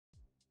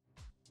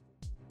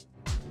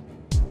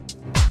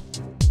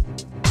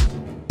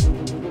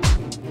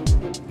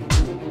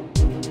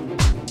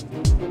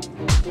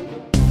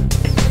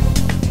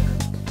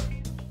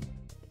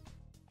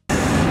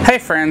Hey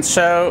friends,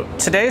 so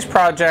today's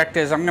project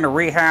is I'm going to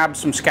rehab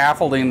some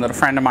scaffolding that a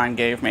friend of mine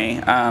gave me.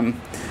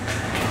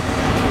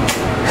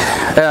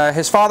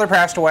 His father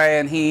passed away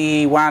and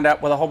he wound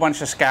up with a whole bunch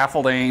of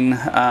scaffolding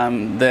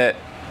and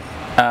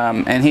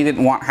he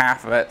didn't want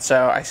half of it,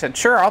 so I said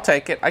sure, I'll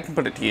take it, I can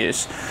put it to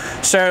use.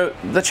 So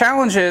the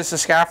challenge is the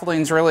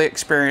scaffolding is really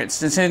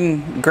experienced. It's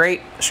in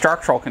great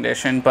structural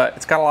condition, but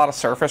it's got a lot of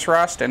surface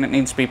rust and it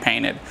needs to be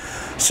painted.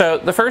 So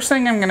the first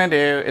thing I'm going to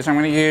do is I'm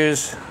going to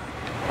use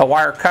a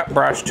wire cut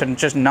brush to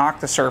just knock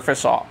the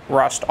surface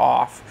rust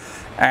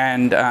off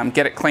and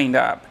get it cleaned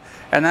up.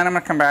 And then I'm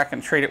going to come back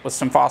and treat it with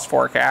some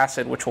phosphoric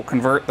acid, which will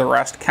convert the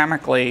rust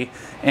chemically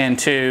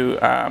into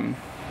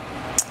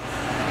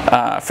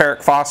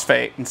ferric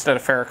phosphate instead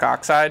of ferric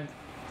oxide.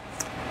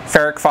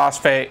 Ferric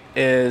phosphate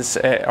is,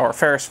 or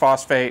ferrous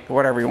phosphate,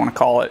 whatever you want to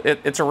call it,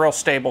 it's a real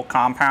stable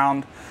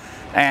compound.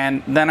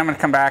 And then I'm going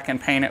to come back and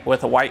paint it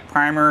with a white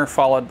primer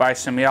followed by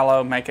some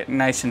yellow, make it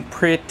nice and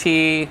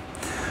pretty.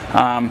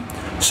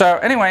 So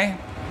anyway,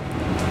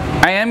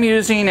 I am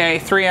using a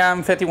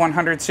 3M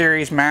 5100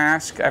 series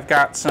mask. I've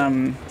got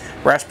some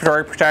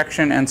respiratory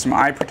protection and some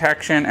eye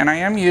protection, and I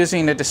am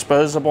using a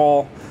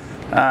disposable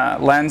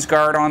lens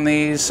guard on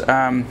these.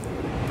 The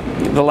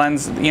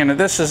lens, you know,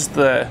 this is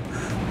the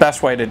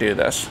best way to do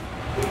this.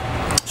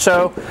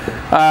 So,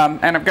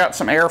 and I've got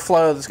some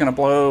airflow that's going to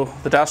blow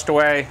the dust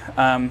away.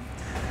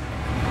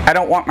 I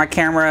don't want my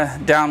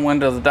camera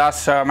downwind of the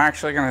dust, so I'm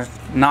actually going to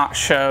not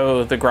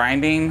show the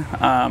grinding.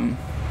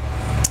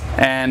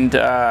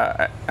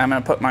 I'm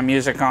going to put my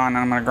music on and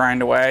I'm going to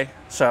grind away.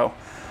 So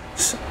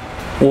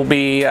we'll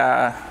be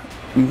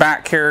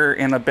back here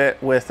in a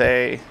bit with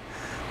a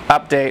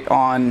update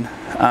on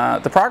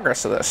the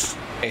progress of this.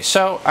 Okay,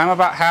 so I'm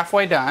about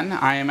halfway done.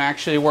 I am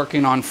actually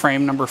working on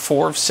frame number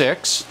 4 of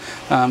 6.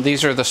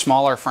 These are the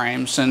smaller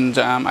frames, and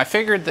I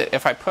figured that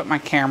if I put my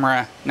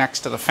camera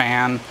next to the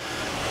fan,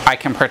 I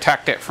can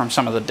protect it from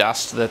some of the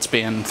dust that's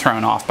being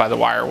thrown off by the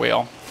wire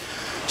wheel.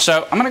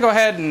 So I'm going to go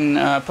ahead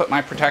and put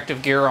my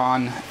protective gear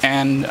on,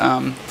 and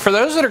for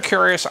those that are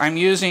curious, I'm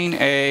using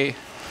a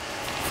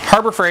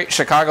Harbor Freight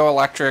Chicago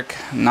Electric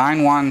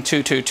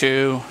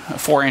 91222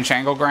 4-inch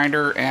angle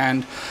grinder,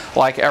 and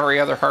like every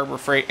other Harbor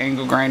Freight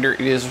angle grinder,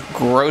 it is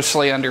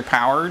grossly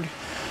underpowered,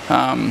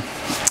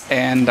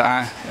 and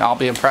I'll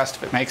be impressed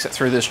if it makes it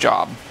through this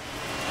job.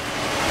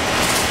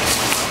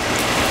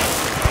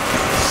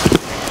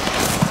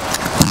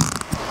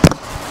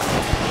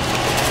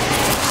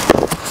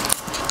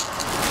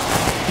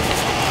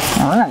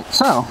 Alright,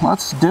 so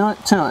let's do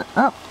it to it.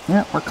 Oh,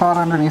 yeah, we're caught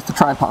underneath the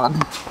tripod.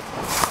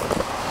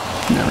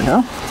 There we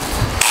go.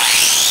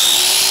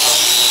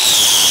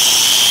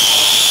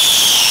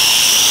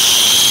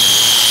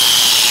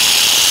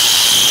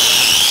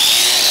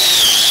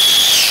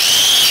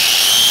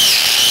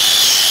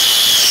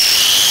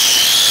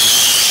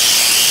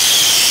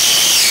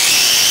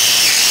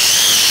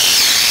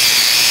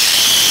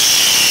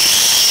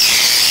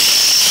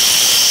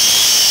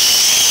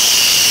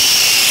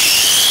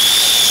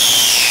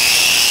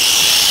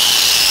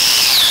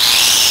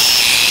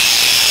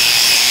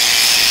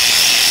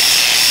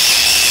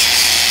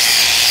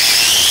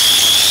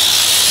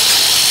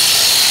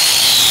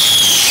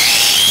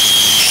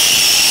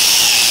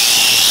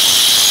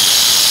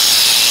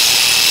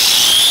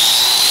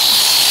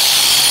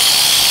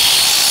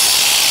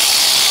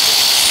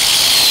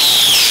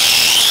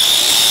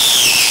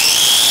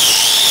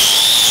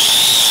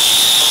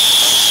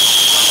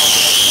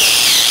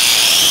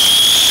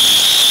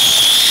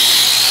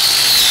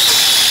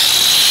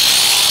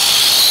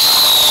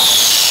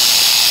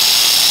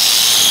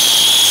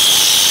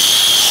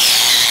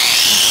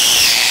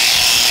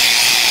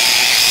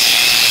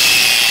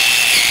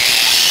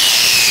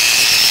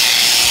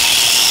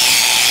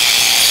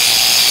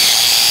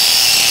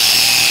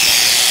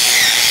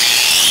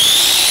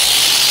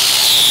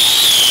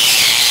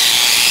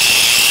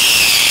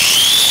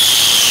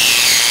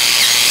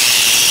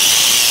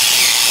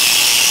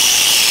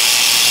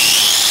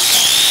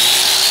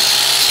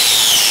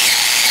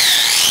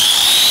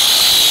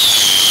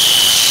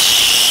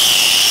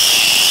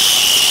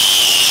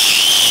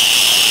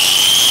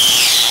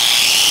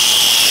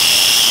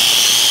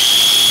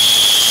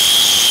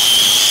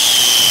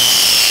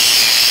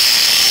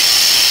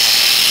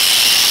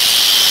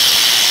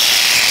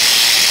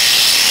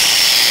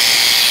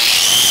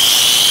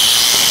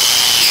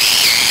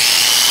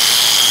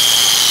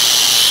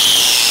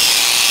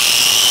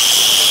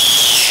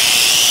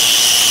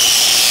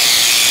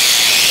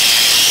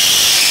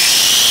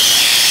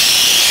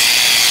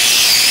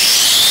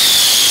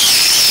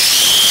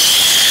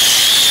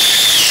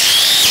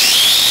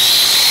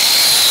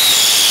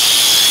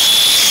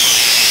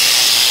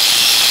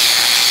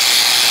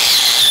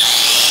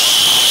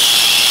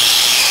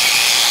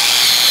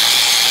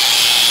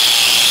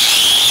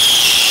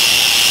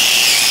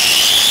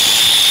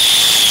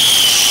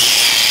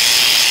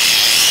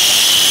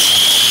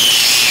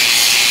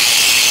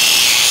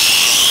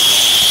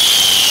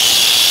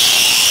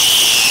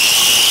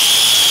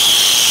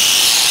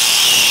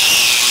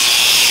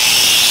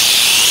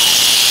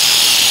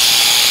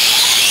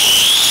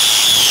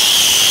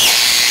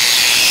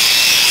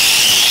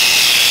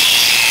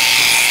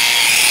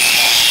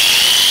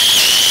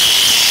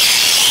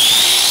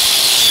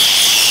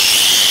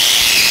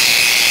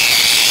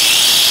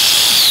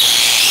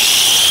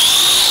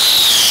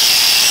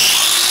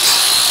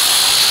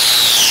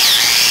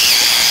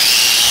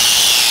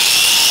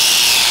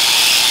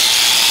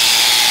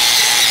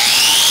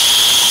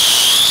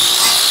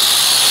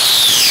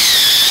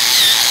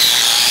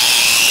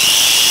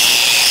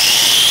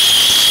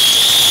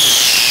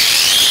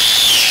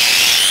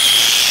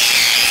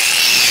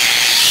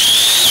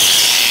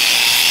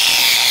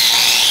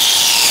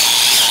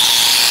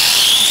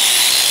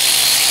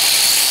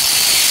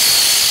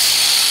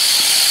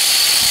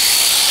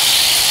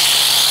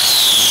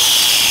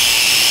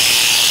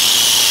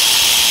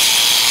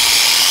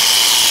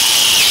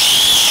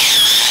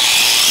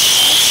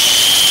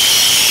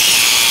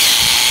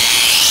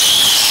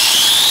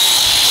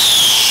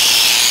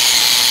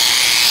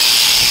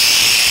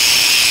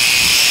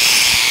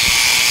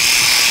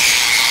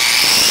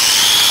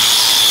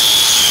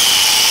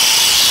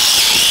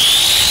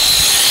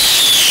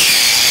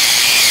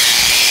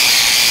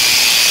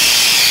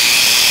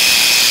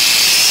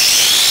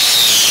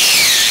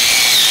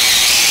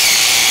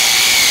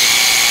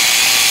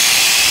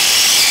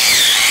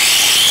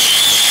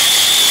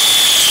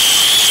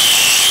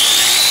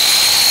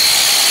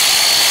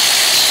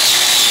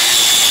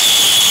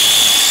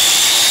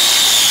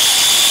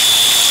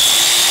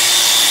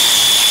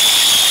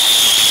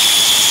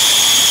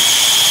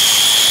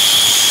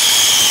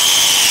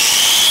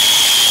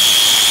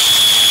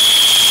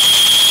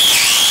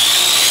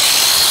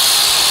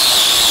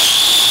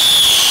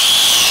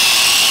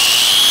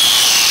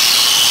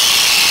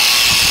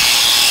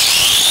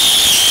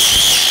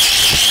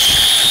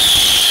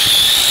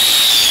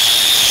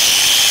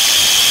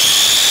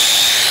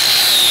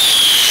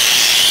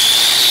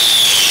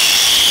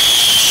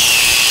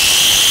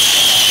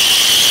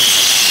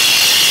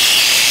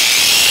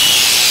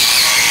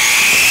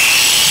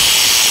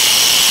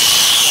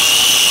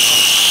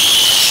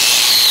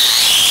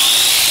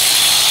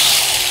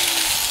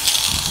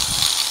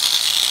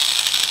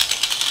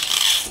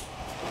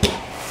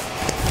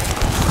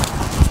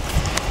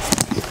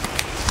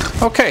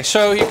 Okay,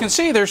 so you can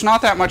see there's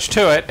not that much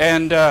to it,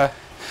 and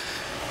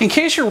in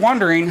case you're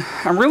wondering,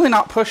 I'm really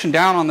not pushing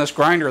down on this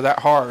grinder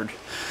that hard.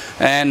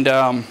 And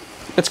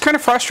it's kind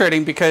of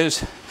frustrating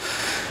because,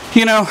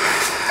 you know,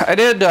 I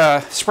did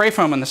spray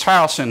foam in this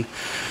house, and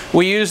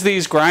we use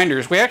these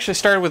grinders. We actually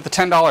started with the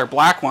 $10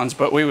 black ones,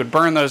 but we would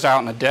burn those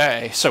out in a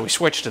day, so we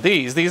switched to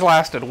these. These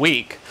lasted a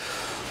week.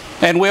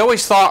 And we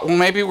always thought, well,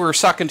 maybe we were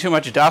sucking too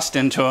much dust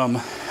into them,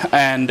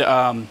 and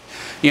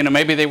you know,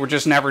 maybe they were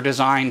just never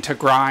designed to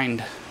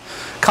grind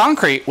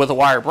concrete with a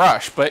wire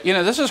brush. But you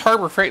know, this is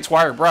Harbor Freight's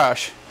wire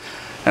brush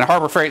and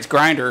Harbor Freight's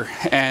grinder,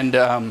 and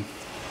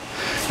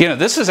you know,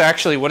 this is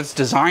actually what it's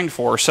designed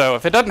for. So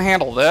if it doesn't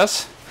handle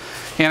this,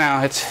 you know,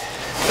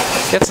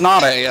 it's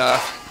not a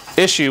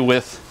issue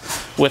with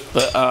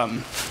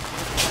the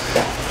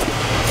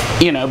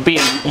you know,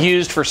 being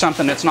used for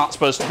something that's not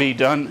supposed to be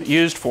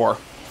used for.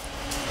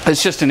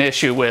 It's just an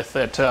issue with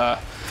it,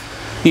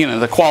 you know,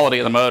 the quality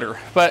of the motor.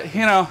 But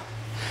you know,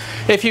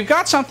 if you've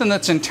got something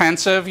that's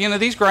intensive, you know,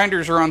 these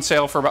grinders are on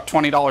sale for about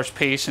 $20 a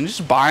piece, and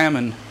just buy them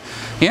and,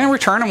 you know,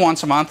 return them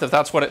once a month if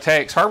that's what it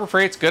takes. Harbor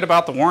Freight's good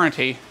about the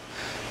warranty.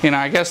 You know,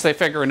 I guess they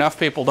figure enough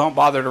people don't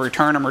bother to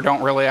return them or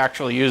don't really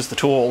actually use the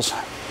tools.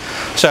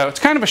 So it's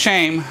kind of a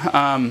shame,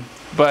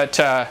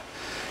 but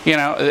you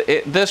know,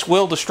 this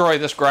will destroy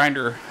this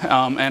grinder,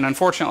 and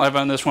unfortunately I've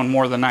owned this one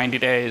more than 90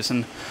 days,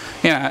 and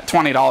you know, at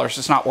 $20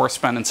 it's not worth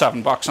spending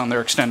 $7 on their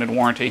extended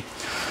warranty.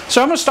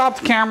 So I'm going to stop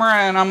the camera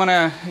and I'm going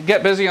to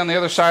get busy on the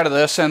other side of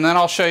this, and then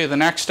I'll show you the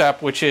next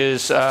step, which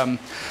is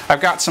I've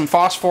got some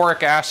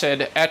phosphoric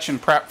acid etch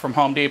and prep from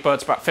Home Depot.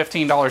 It's about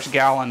 $15 a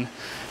gallon,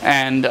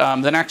 and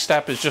the next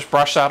step is just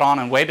brush that on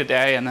and wait a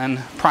day and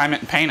then prime it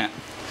and paint it.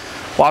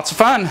 Lots of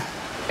fun.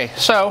 Okay,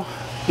 so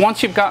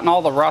once you've gotten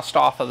all the rust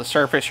off of the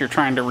surface you're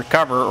trying to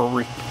recover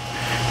or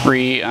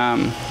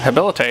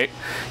rehabilitate,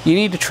 you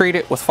need to treat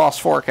it with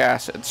phosphoric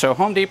acid. So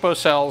Home Depot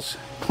sells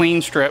Clean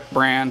Strip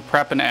brand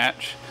prep and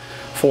etch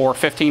for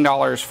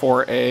 $15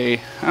 for a,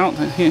 I don't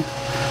think,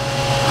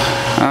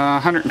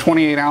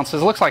 128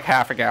 ounces. It looks like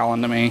half a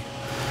gallon to me.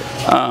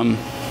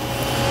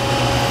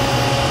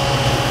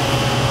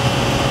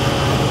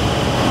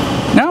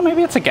 No,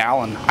 maybe it's a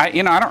gallon.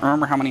 You know, I don't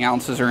remember how many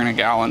ounces are in a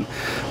gallon.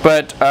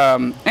 But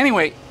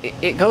anyway,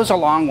 it goes a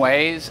long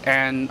ways,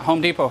 and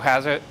Home Depot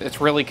has it.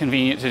 It's really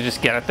convenient to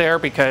just get it there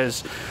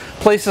because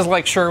places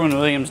like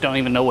Sherwin-Williams don't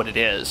even know what it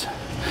is.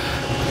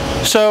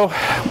 So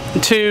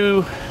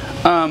to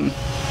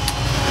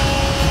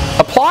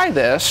apply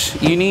this,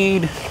 you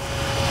need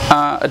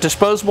a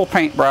disposable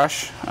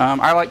paintbrush.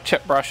 I like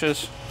chip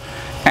brushes.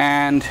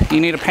 And you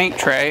need a paint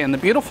tray, and the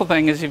beautiful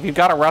thing is if you've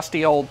got a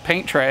rusty old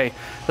paint tray,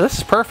 this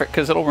is perfect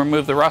because it'll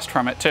remove the rust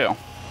from it too.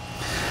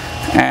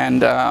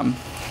 And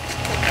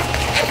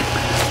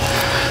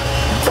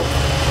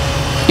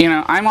you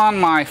know, I'm on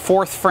my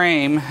 4th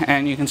frame,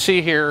 and you can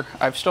see here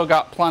I've still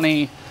got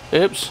plenty.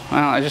 Oops,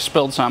 well, I just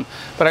spilled some,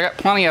 but I got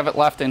plenty of it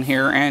left in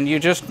here, and you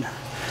just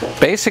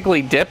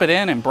basically dip it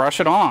in and brush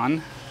it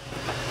on,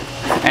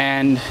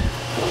 and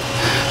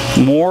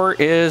more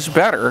is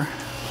better.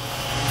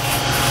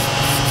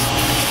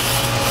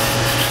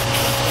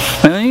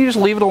 And then you just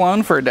leave it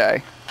alone for a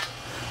day,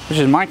 which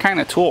is my kind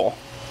of tool.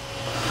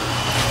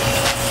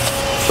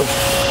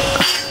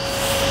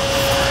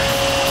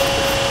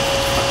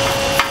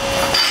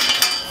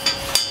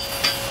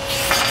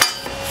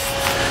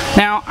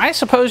 Now, I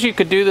suppose you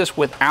could do this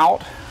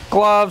without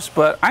gloves,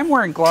 but I'm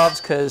wearing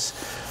gloves because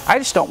I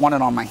just don't want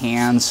it on my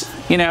hands.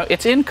 You know,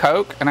 it's in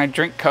Coke, and I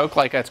drink Coke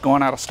like it's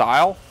going out of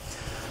style.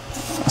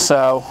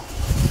 So,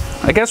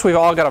 I guess we've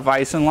all got a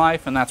vice in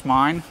life, and that's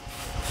mine.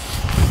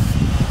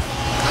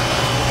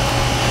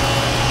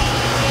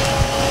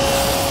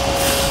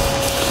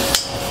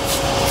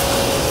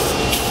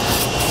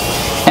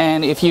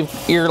 And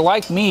if you're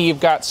like me, you've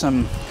got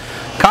some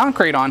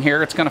concrete on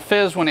here, it's going to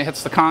fizz when it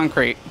hits the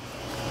concrete.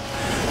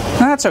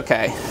 That's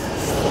okay.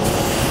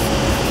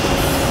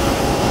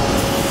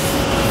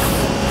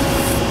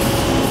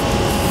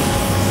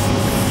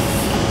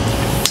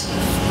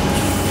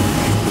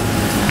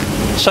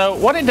 So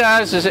what it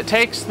does is it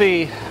takes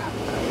the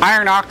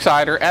iron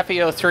oxide, or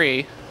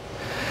FeO3,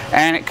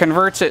 and it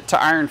converts it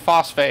to iron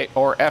phosphate,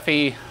 or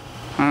Fe,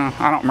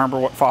 I don't remember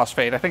what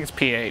phosphate, I think it's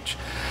pH.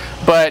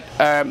 But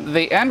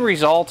the end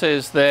result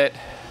is that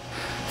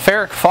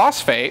ferric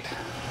phosphate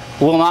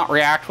will not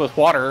react with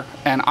water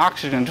and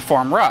oxygen to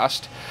form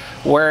rust,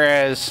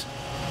 whereas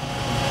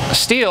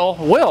steel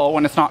will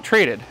when it's not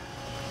treated.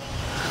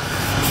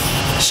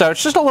 So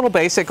it's just a little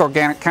basic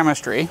organic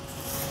chemistry.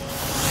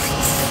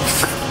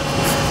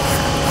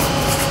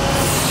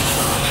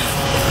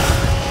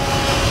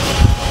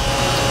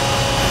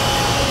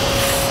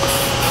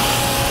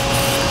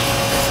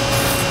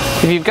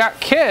 If you've got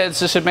kids,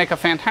 this would make a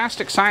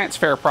fantastic science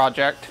fair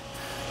project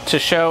to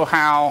show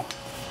how,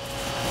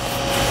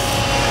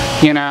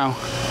 you know,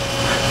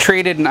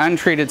 treated and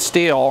untreated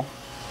steel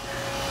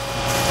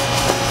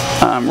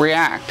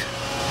react.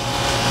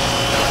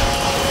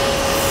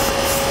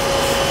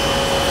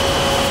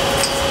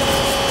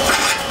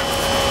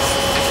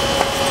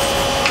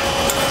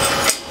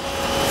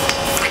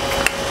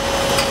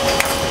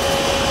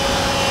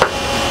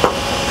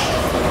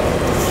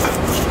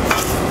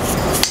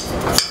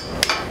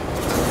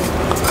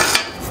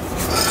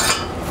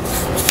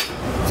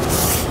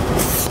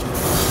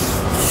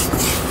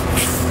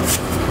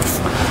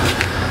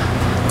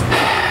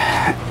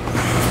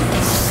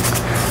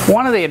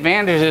 one of the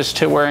advantages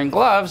to wearing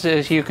gloves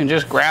is you can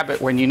just grab it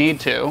when you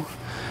need to,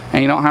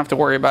 and you don't have to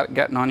worry about it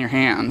getting on your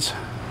hands.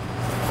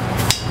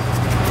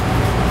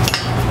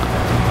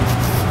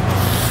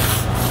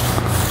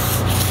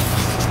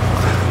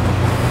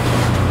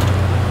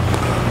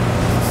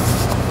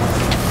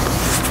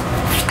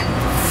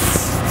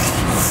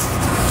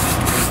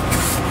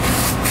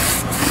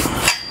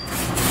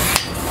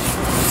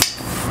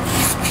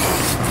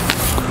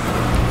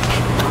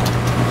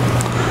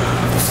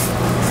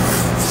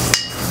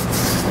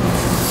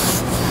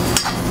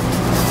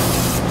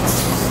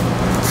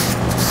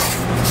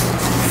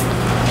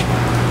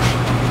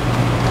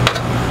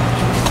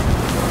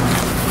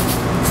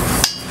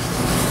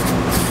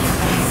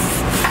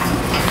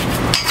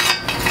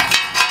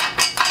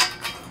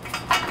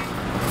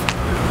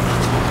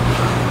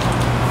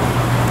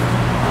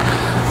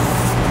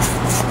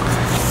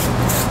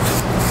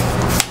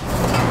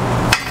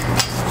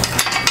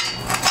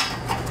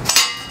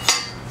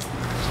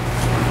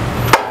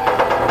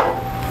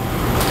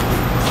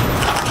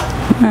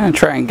 And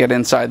try and get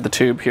inside the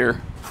tube here.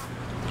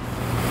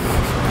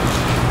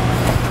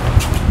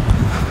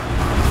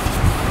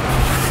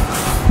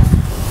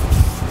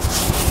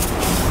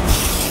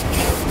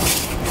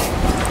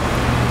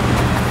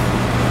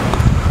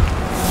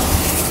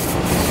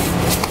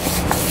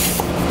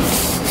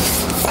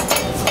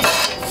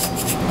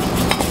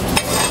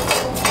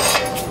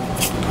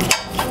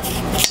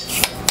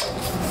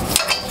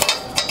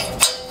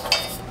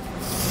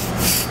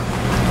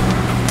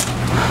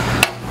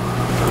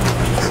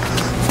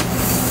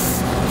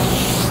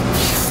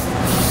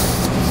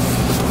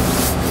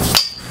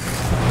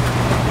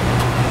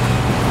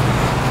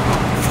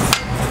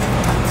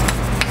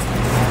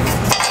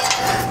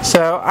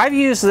 So I've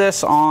used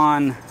this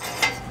on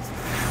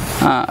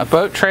a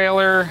boat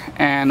trailer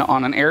and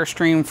on an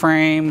Airstream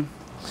frame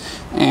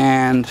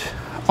and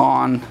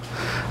on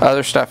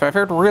other stuff. I've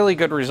heard really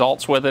good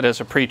results with it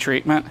as a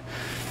pre-treatment.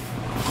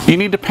 You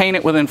need to paint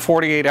it within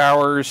 48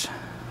 hours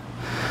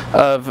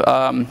of,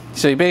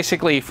 so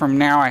basically from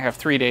now I have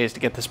 3 days to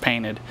get this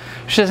painted,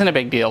 which isn't a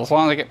big deal. As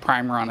long as I get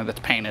primer on it, it's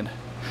painted.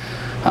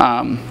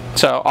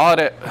 So I'll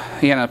edit,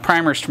 you know,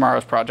 primer's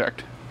tomorrow's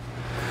project.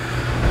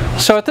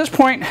 So at this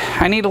point,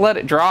 I need to let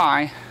it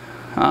dry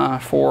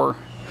for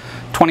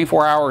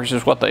 24 hours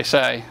is what they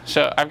say.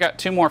 So I've got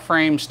 2 more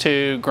frames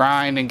to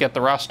grind and get the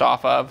rust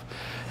off of,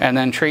 and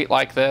then treat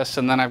like this,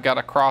 and then I've got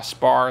a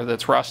crossbar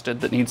that's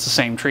rusted that needs the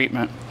same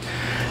treatment.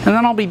 And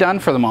then I'll be done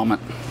for the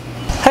moment.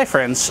 Hey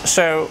friends,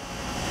 so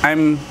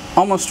I'm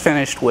almost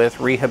finished with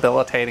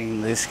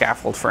rehabilitating these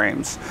scaffold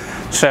frames.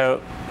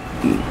 So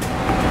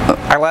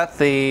I let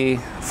the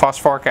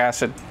phosphoric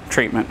acid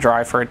treatment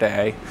dry for a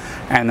day,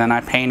 and then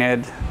I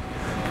painted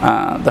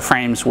the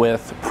frames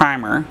with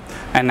primer,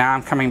 and now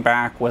I'm coming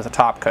back with a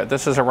top coat.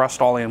 This is a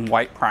rustoleum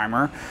white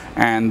primer,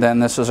 and then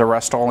this is a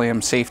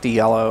rustoleum safety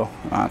yellow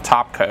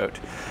top coat,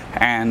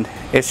 and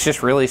it's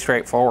just really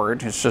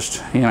straightforward. It's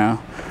just, you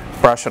know,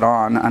 brush it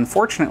on.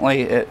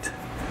 Unfortunately, it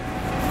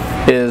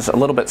is a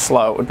little bit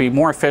slow. It would be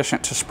more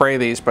efficient to spray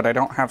these, but I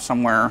don't have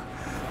somewhere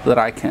that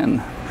I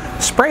can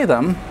spray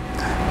them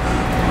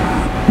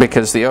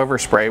because the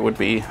overspray would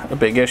be a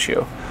big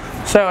issue.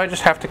 So I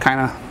just have to kind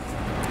of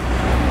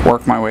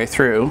work my way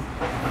through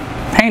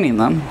painting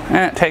them,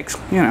 and it takes,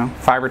 you know,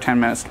 5 or 10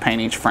 minutes to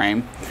paint each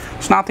frame.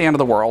 It's not the end of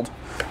the world.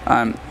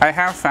 I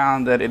have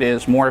found that it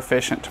is more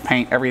efficient to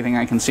paint everything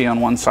I can see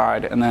on one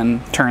side and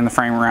then turn the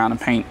frame around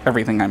and paint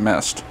everything I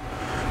missed,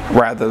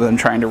 rather than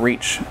trying to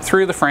reach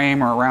through the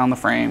frame or around the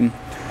frame.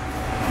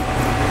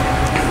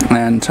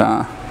 And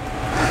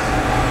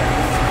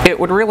it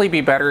would really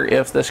be better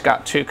if this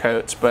got 2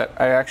 coats, but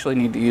I actually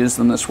need to use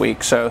them this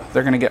week, so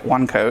they're going to get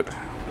 1 coat,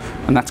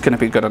 and that's going to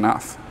be good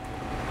enough.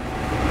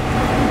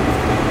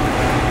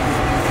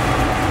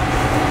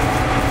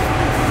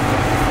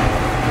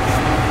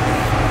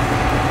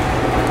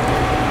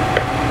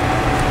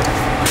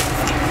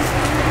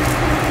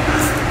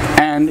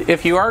 And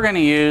if you are going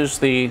to use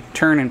the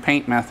turn and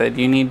paint method,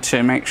 you need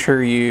to make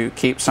sure you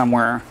keep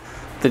somewhere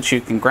that you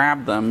can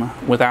grab them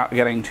without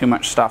getting too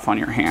much stuff on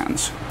your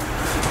hands.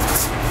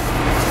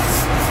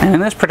 And in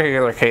this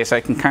particular case,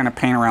 I can kind of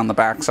paint around the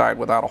backside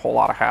without a whole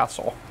lot of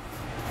hassle.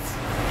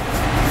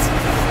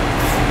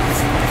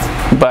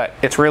 But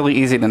it's really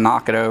easy to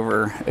knock it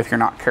over if you're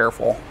not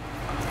careful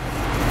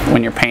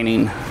when you're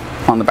painting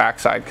on the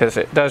backside, because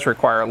it does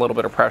require a little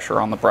bit of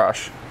pressure on the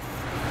brush.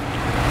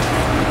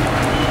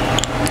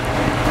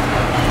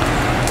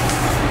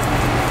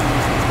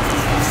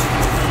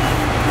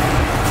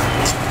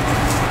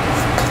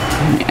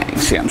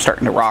 See, I'm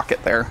starting to rock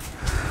it there.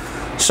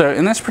 So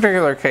in this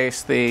particular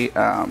case, the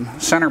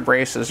center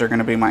braces are going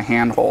to be my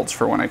handholds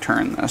for when I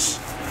turn this.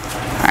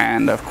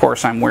 And of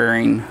course I'm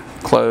wearing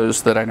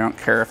clothes that I don't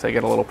care if they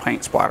get a little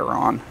paint splatter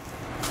on.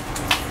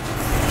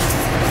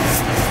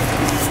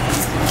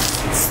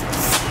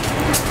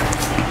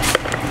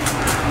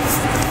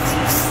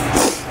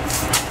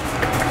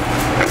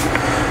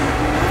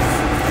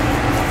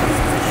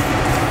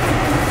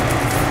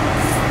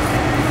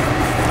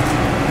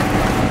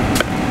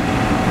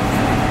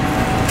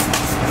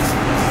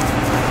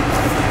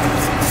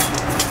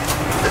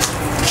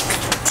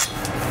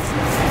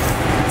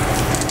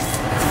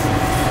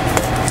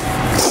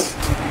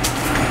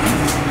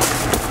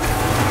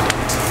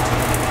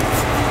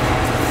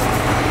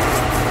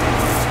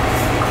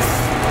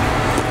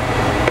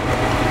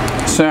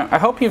 I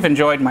hope you've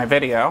enjoyed my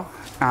video.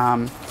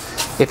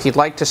 If you'd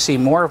like to see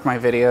more of my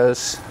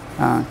videos,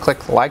 click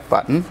the like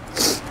button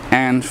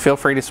and feel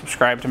free to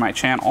subscribe to my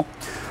channel.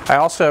 I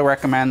also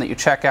recommend that you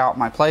check out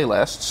my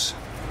playlists.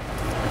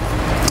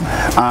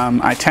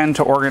 I tend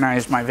to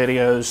organize my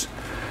videos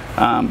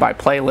by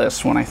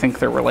playlists when I think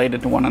they're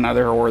related to one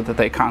another, or that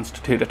they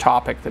constitute a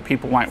topic that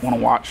people might want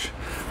to watch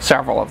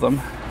several of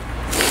them.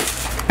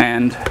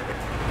 And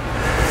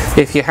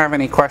if you have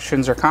any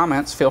questions or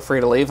comments, feel free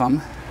to leave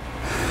them.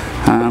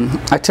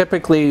 I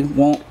typically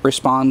won't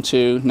respond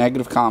to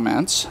negative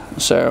comments,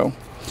 so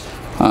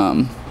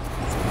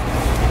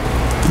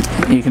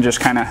you can just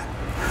kind of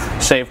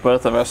save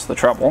both of us the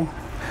trouble.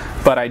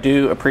 But I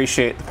do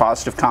appreciate the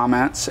positive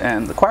comments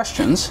and the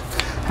questions,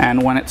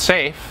 and when it's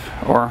safe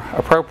or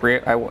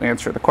appropriate, I will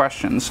answer the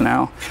questions.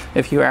 Now,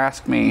 if you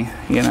ask me,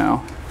 you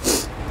know,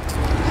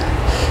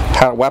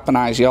 how to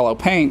weaponize yellow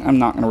paint, I'm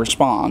not going to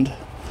respond.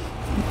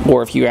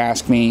 Or if you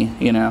ask me,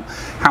 you know,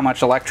 how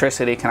much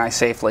electricity can I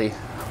safely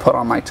put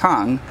on my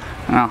tongue,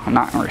 no, I'm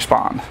not going to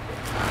respond.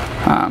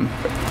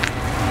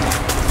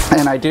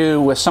 And I do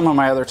with some of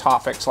my other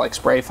topics like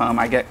spray foam,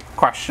 I get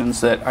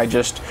questions that I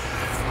just,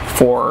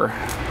 for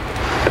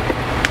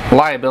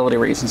liability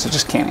reasons, I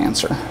just can't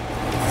answer.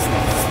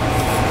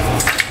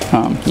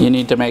 You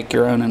need to make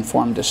your own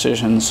informed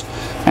decisions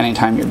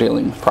anytime you're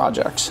dealing with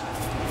projects.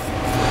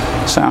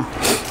 So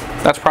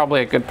that's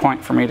probably a good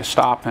point for me to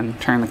stop and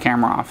turn the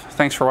camera off.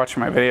 Thanks for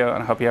watching my video,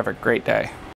 and I hope you have a great day.